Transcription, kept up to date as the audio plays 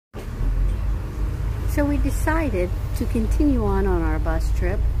So we decided to continue on our bus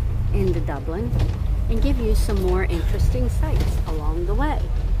trip into Dublin and give you some more interesting sights along the way.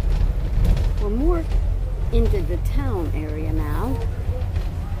 We're more into the town area now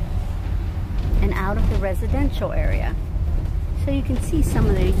and out of the residential area. So you can see some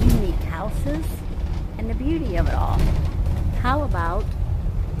of the unique houses and the beauty of it all. How about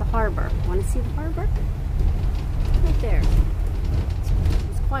the harbor? Want to see the harbor? Right there. It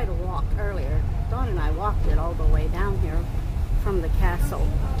was quite a walk earlier. Dawn and I walked it all the way down here from the castle.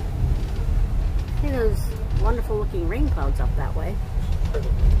 See those wonderful looking rain clouds up that way.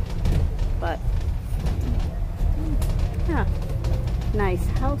 But yeah, nice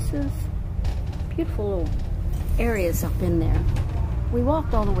houses, beautiful little areas up in there. We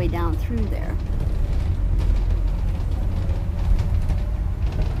walked all the way down through there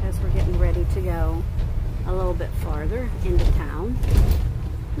as we're getting ready to go a little bit farther into town.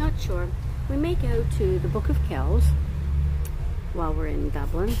 Not sure. We may go to the Book of Kells while we're in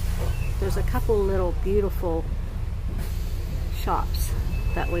Dublin. There's a couple little beautiful shops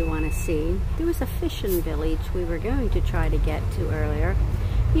that we want to see. There was a fishing village we were going to try to get to earlier.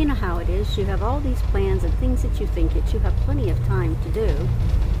 You know how it is. You have all these plans and things that you think that you have plenty of time to do.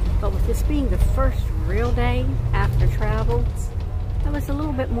 But with this being the first real day after travel, I was a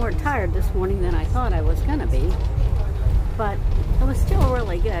little bit more tired this morning than I thought I was going to be. But it was still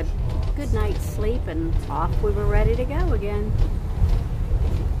really good. Good night's sleep and off we were ready to go again.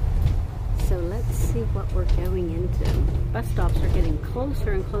 So let's see what we're going into. Bus stops are getting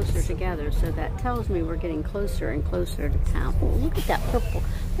closer and closer together, so that tells me we're getting closer and closer to town. Oh, look at that purple,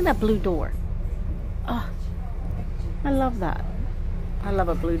 look at that blue door. Oh, I love that. I love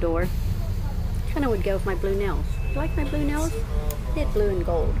a blue door. Kind of would go with my blue nails. You like my blue nails? They're blue and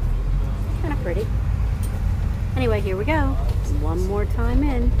gold. Kind of pretty. Anyway, here we go. One more time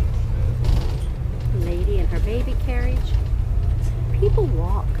in. Lady in her baby carriage. People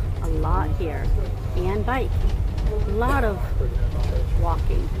walk a lot here and bike. A lot of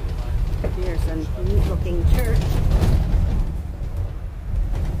walking. Here's a neat looking church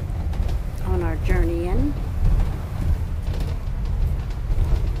on our journey in.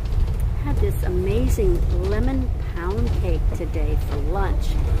 Had this amazing lemon pound cake today for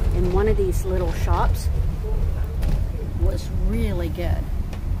lunch in one of these little shops. It was really good.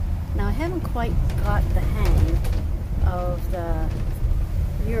 Now I haven't quite got the hang of the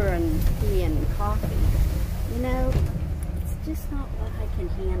European coffee. You know, it's just not what I can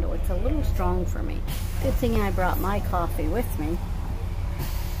handle. It's a little strong for me. Good thing I brought my coffee with me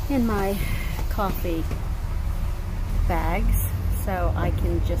in my coffee bags, so I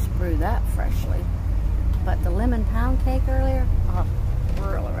can just brew that freshly. But the lemon pound cake earlier, oh,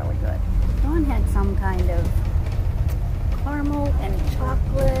 really, really good. Dawn had some kind of caramel and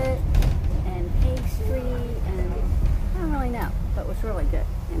chocolate and pastry, and I don't really know, but it was really good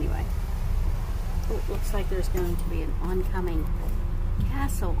anyway. Oh, it looks like there's going to be an oncoming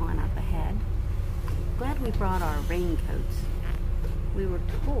castle on up ahead. Glad we brought our raincoats. We were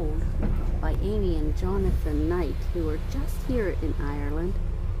told by Amy and Jonathan Knight, who were just here in Ireland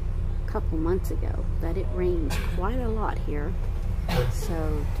a couple months ago, that it rains quite a lot here.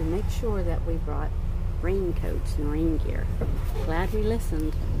 So to make sure that we brought raincoats and rain gear. Glad we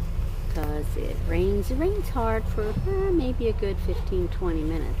listened, because it rains hard for maybe a good 15-20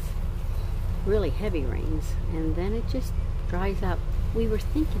 minutes. Really heavy rains, and then it just dries up. We were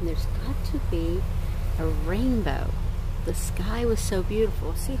thinking there's got to be a rainbow. The sky was so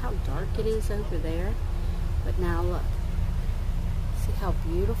beautiful. See how dark it is over there? But now look. See how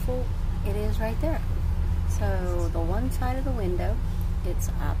beautiful it is right there. So the one side of the window, it's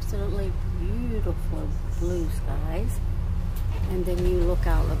absolutely beautiful blue skies. And then you look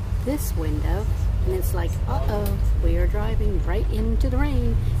out of this window and it's like, uh-oh, we are driving right into the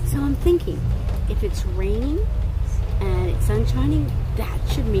rain. So I'm thinking, if it's raining and it's sunshining, that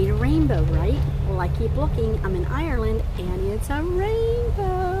should mean a rainbow, right? Well, I keep looking. I'm in Ireland and it's a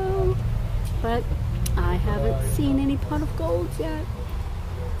rainbow. But I haven't seen any pot of gold yet.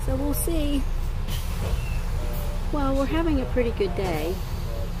 So we'll see. Well, we're having a pretty good day.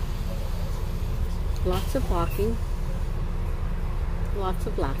 Lots of walking. Lots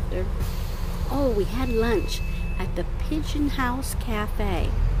of laughter. Oh, we had lunch at the Pigeon House Cafe.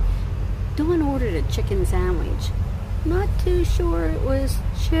 Dawn ordered a chicken sandwich. Not too sure it was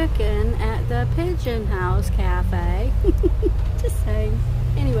chicken at the Pigeon House Cafe. Just saying.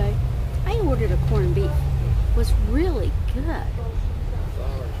 Anyway, I ordered a corned beef. It was really good.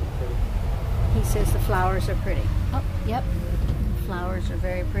 He says the flowers are pretty. Oh, yep. Flowers are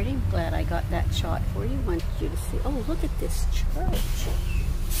very pretty. Glad I got that shot for you. Wanted you to see. Oh, look at this church.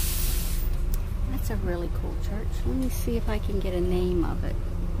 I That's a really cool church. Let me see if I can get a name of it.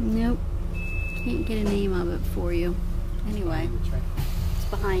 Nope. Can't get a name of it for you. Anyway, it's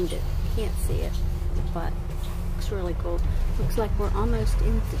behind it. Can't see it, but looks really cool. Looks like we're almost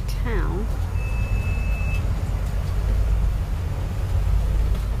into town.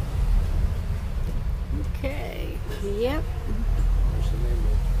 Okay. Yep.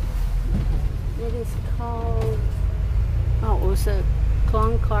 It is called, oh, it was a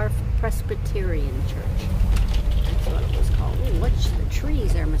Cloncarf Presbyterian Church. That's what it was called. Ooh, watch the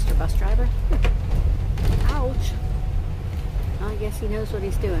trees there, Mr. Bus Driver. Ouch. I guess he knows what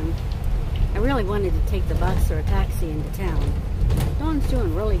he's doing. I really wanted to take the bus or a taxi into town. Don's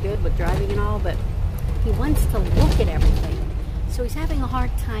doing really good with driving and all, but he wants to look at everything. So he's having a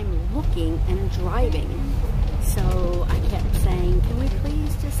hard time looking and driving. So I kept saying, can we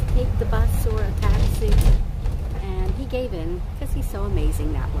please just take the bus or a taxi? And he gave in because he's so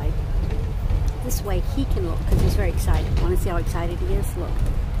amazing that way. This way he can look because he's very excited. Want to see how excited he is? Look.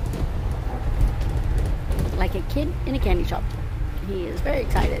 Like a kid in a candy shop. He is very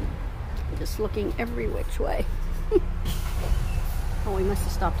excited. Just looking every which way. Oh, we must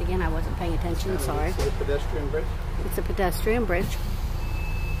have stopped again. I wasn't paying attention. Sorry. It's a pedestrian bridge? It's a pedestrian bridge.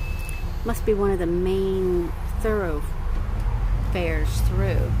 Must be one of the main thoroughfares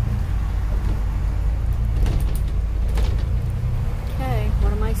through. Okay,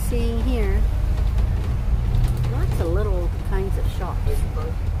 what am I seeing here? Lots of little kinds of shops.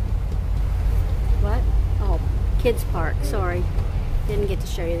 What? Oh, kids park. Sorry. Didn't get to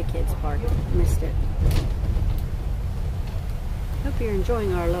show you the kids park. Missed it. Hope you're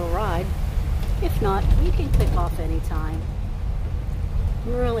enjoying our little ride. If not, you can click off anytime.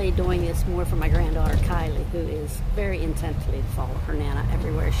 I'm really doing this more for my granddaughter Kylie, who is very intently to follow her Nana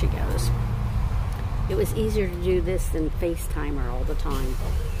everywhere she goes. It was easier to do this than FaceTime her all the time.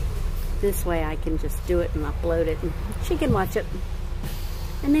 This way I can just do it and upload it and she can watch it.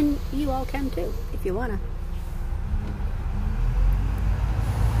 And then you all can too, if you wanna.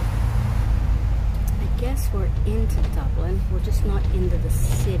 I guess we're into Dublin. We're just not into the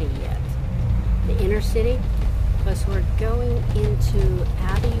city yet. The inner city, because we're going into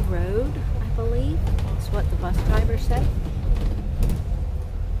Abbey Road, I believe. That's what the bus driver said.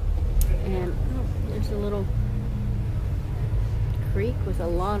 And oh, there's a little creek with a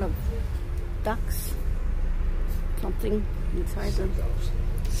lot of ducks. Something inside them.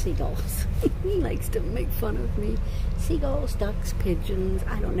 Seagulls. He likes to make fun of me. Seagulls, ducks, pigeons,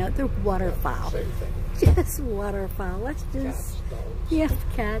 I don't know. They're waterfowl. Just waterfowl. Let's just... Yes,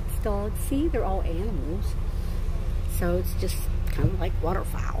 cats, dogs. See, they're all animals. So it's just kind of like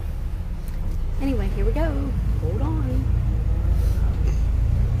waterfowl. Anyway, here we go. Hold on.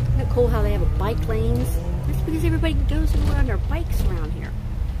 Isn't it cool how they have bike lanes? That's because everybody goes on their bikes around here.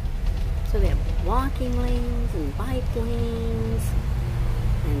 So they have walking lanes and bike lanes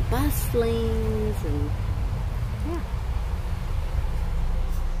and bus lanes and yeah.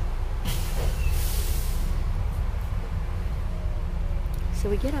 So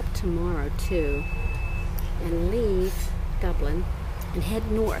we get up tomorrow too and leave Dublin and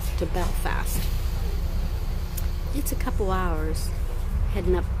head north to Belfast. It's a couple hours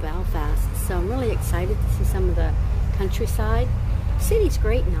heading up Belfast, so I'm really excited to see some of the countryside. The city's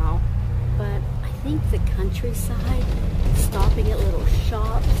great and all, but I think the countryside, stopping at little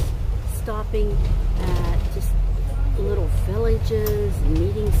shops, stopping at just little villages,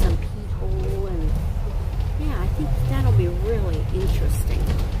 meeting some people, and yeah, I think that'll be really interesting.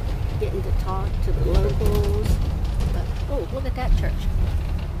 Getting to talk to the locals. But, oh, look at that church.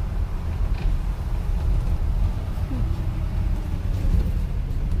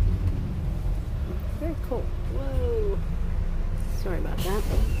 Very cool. Whoa. Sorry about that.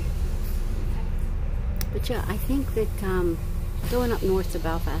 But yeah, I think that going up north to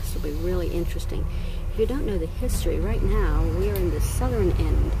Belfast will be really interesting. If you don't know the history, right now we're in the southern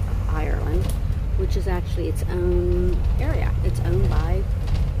end of Ireland, which is actually its own area. It's owned by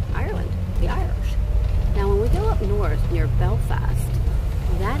Ireland, the Irish. Now when we go up north near Belfast,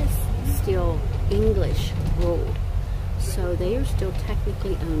 that is still English ruled. So they are still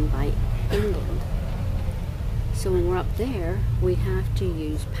technically owned by England. So when we're up there, we have to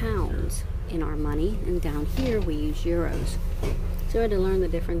use pounds in our money, and down here we use euros. So I had to learn the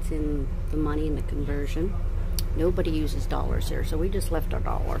difference in the money and the conversion. Nobody uses dollars here, so we just left our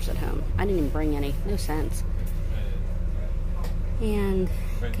dollars at home. I didn't even bring any, no sense. And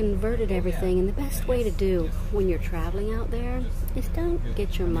converted everything, and the best way to do when you're traveling out there is don't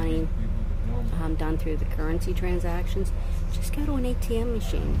get your money done through the currency transactions. Just go to an ATM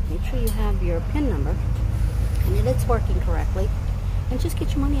machine. Make sure you have your PIN number and that it's working correctly, and just get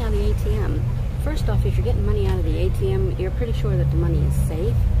your money out of the ATM. First off, if you're getting money out of the ATM, you're pretty sure that the money is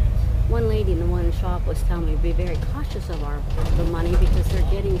safe. One lady in the one shop was telling me to be very cautious of the money because they're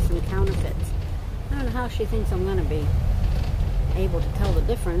getting some counterfeits. I don't know how she thinks I'm going to be able to tell the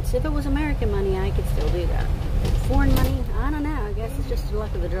difference. If it was American money, I could still do that. Foreign money, I don't know. I guess it's just the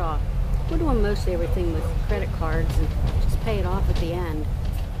luck of the draw. We're doing mostly everything with credit cards and just pay it off at the end.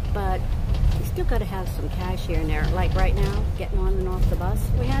 But you still got to have some cash here and there. Like right now, getting on and off the bus,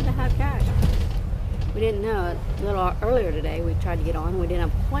 we had to have cash. We didn't know it. A little earlier today, we tried to get on. We didn't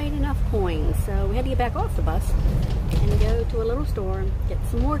have quite enough coins, so we had to get back off the bus and go to a little store and get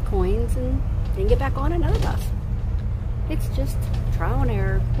some more coins and then get back on another bus. It's just trial and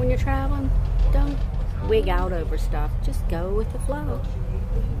error. When you're traveling, don't wig out over stuff. Just go with the flow.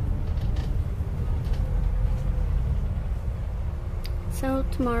 So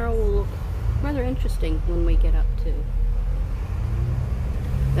tomorrow will look rather interesting when we get up to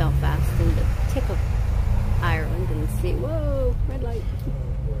Belfast and the tip of Ireland and see, whoa, red light,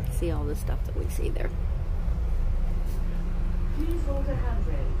 see all the stuff that we see there. Please hold a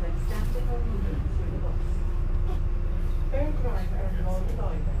handrail when standing or moving through the bus.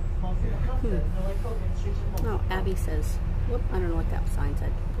 Oh, Abby says, whoop, I don't know what that sign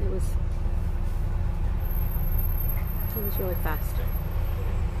said. It was really fast.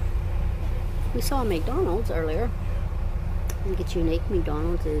 We saw McDonald's earlier. I think it's unique.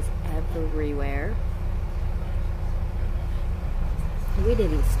 McDonald's is everywhere. We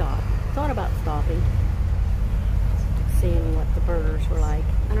didn't stop. Thought about stopping, seeing what the burgers were like.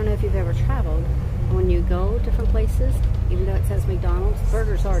 I don't know if you've ever traveled. When you go different places, even though it says McDonald's,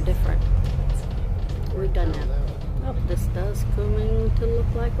 burgers are different. We've done that. Oh, this does coming to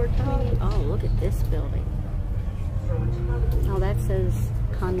look like we're coming in. Oh, look at this building. Oh, that says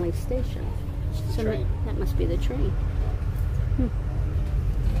Conley Station. So that must be the train.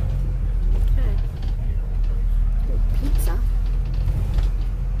 Okay. Pizza.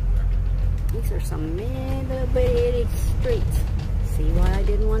 These are some little bitty streets. See why I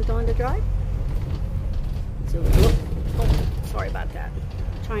didn't want Dawn to drive? So, whoop. Oh, sorry about that.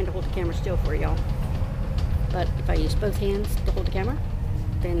 I'm trying to hold the camera still for y'all. But if I use both hands to hold the camera,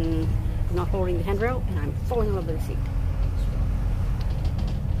 then I'm not holding the handrail and I'm falling over the seat.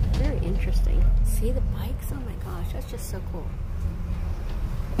 Very interesting. See the bikes? Oh my gosh, that's just so cool.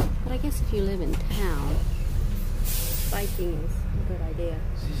 But I guess if you live in town, biking is a good idea.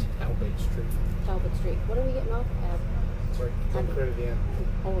 Talbot Street. Talbot Street. What are we getting off? Sorry, going clear to the end.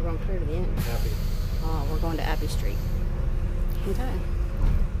 Oh, we're going clear to the end. Abbey. Oh, we're going to Abbey Street. Okay.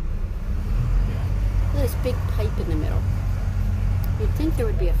 Look at this big pipe in the middle. You'd think there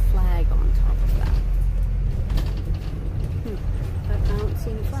would be a flag on top of that. But I don't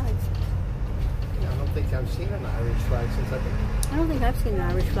see any flags. Yeah, I don't think I've seen an Irish flag since I've been here. I don't think I've seen an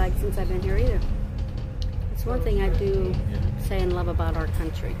Irish flag since I've been here either. It's one thing I do say and love about our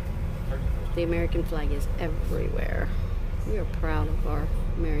country. The American flag is everywhere. We are proud of our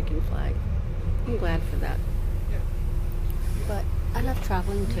American flag. I'm glad for that. But I love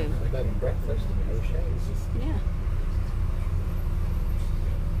traveling too. Bed and breakfast, O'Shea's. Yeah.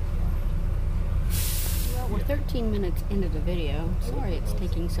 Well, we're 13 minutes into the video. Sorry it's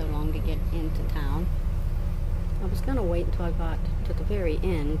taking so long to get into town. I was going to wait until I got to the very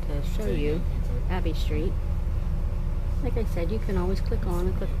end to show you Abbey Street. Like I said, you can always click on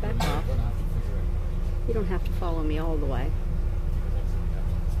and click back off. You don't have to follow me all the way.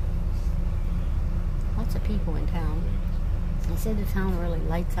 Lots of people in town. They said the town really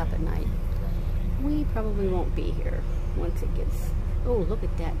lights up at night. We probably won't be here once it gets... Oh, look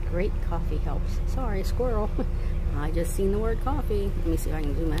at that. Great coffee helps. Sorry, squirrel. I just seen the word coffee. Let me see if I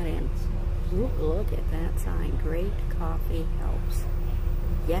can zoom that in. Ooh, look at that sign. Great coffee helps.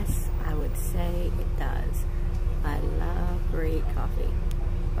 Yes, I would say it does. I love great coffee.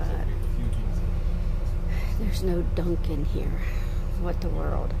 But there's no Dunkin' here. What the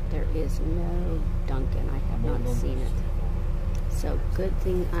world? There is no Dunkin'. I have not seen it. So good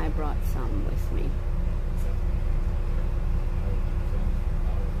thing I brought some with me.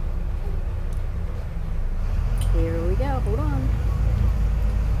 Here we go. Hold on.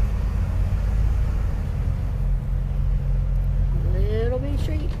 Little bitty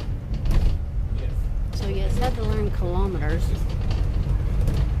street. So yes, had to learn kilometers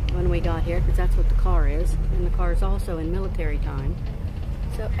when we got here because that's what the car is, and the car is also in military time.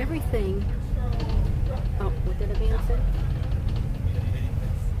 So everything. Oh, what did I say?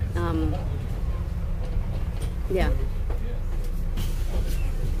 Yeah.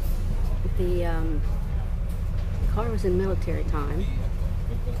 The car was in military time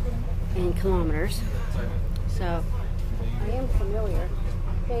and kilometers. So I am familiar.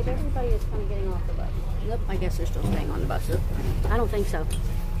 Dave, everybody is kind of getting off the bus. Yep, I guess they're still staying on the bus. I don't think so.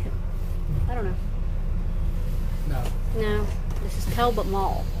 I don't know. No. No, this is Talbot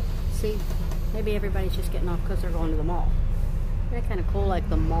Mall. See, maybe everybody's just getting off because they're going to the mall. Isn't that kind of cool? Like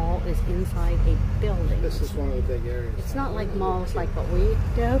the mall is inside a building. This is one of the big areas. It's not like malls like what we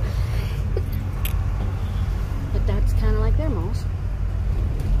do, but that's kind of like their malls.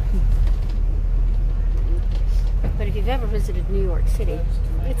 But if you've ever visited New York City,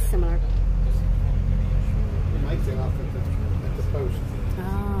 it's similar. You might get off at the post.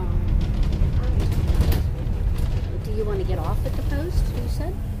 Oh. Do you want to get off at the post, you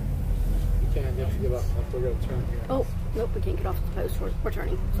said? You can't. You have to get off. We're going to turn here. Oh, nope, we can't get off at the post. We're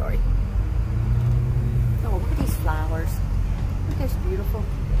turning. Sorry. Oh, look at these flowers. Aren't those beautiful?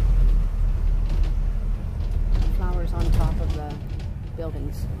 Flowers on top of the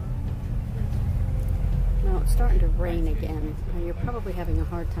buildings. No, it's starting to rain again, and you're probably having a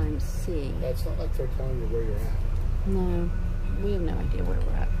hard time seeing. Yeah, it's not like they're telling you where you're at. No, we have no idea where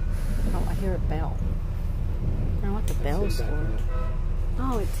we're at. Oh, I hear a bell. I don't know what the bell's for.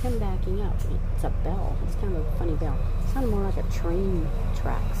 Oh, it's him backing up. It's a bell. It's kind of a funny bell. It sounded more like a train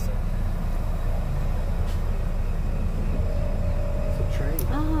tracks. It's a train.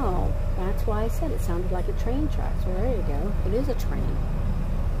 Oh, that's why I said it sounded like a train tracks. Well, there you go. It is a train.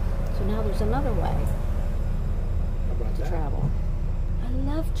 So now there's another way to travel. I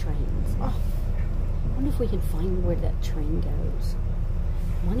love trains. Oh, I wonder if we can find where that train goes.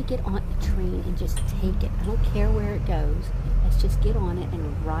 I want to get on a train and just take it. I don't care where it goes. Let's just get on it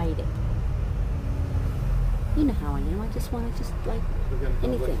and ride it. You know how I am. I just want to just like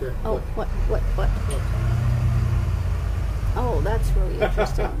anything. Oh, what? Oh, that's really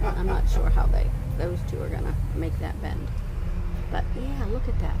interesting. I'm not sure how those two are gonna make that bend. But yeah, look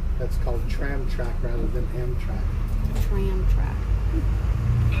at that. That's called tram track rather than Amtrak. Tram track.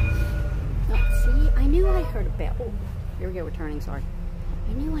 Oh, see, I knew I heard a bell. Oh, here we go, we're turning, sorry.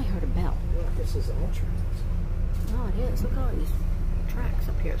 I knew I heard a bell. Well, this is all trains. Oh, it is. Look at all these tracks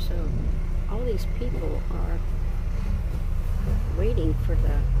up here. So, all these people are waiting for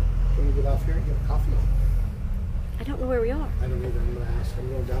the... Can we get off here and get a coffee? I don't know where we are. I don't either. I'm going to ask. I'm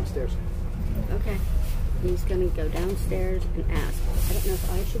going downstairs. Okay. He's going to go downstairs and ask. I don't know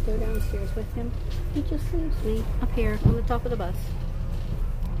if I should go downstairs with him. He just leaves me up here on the top of the bus.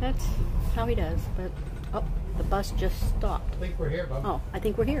 That's how he does. But, oh, the bus just stopped. I think we're here, Bob. Oh, I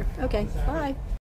think we're here. Okay, bye.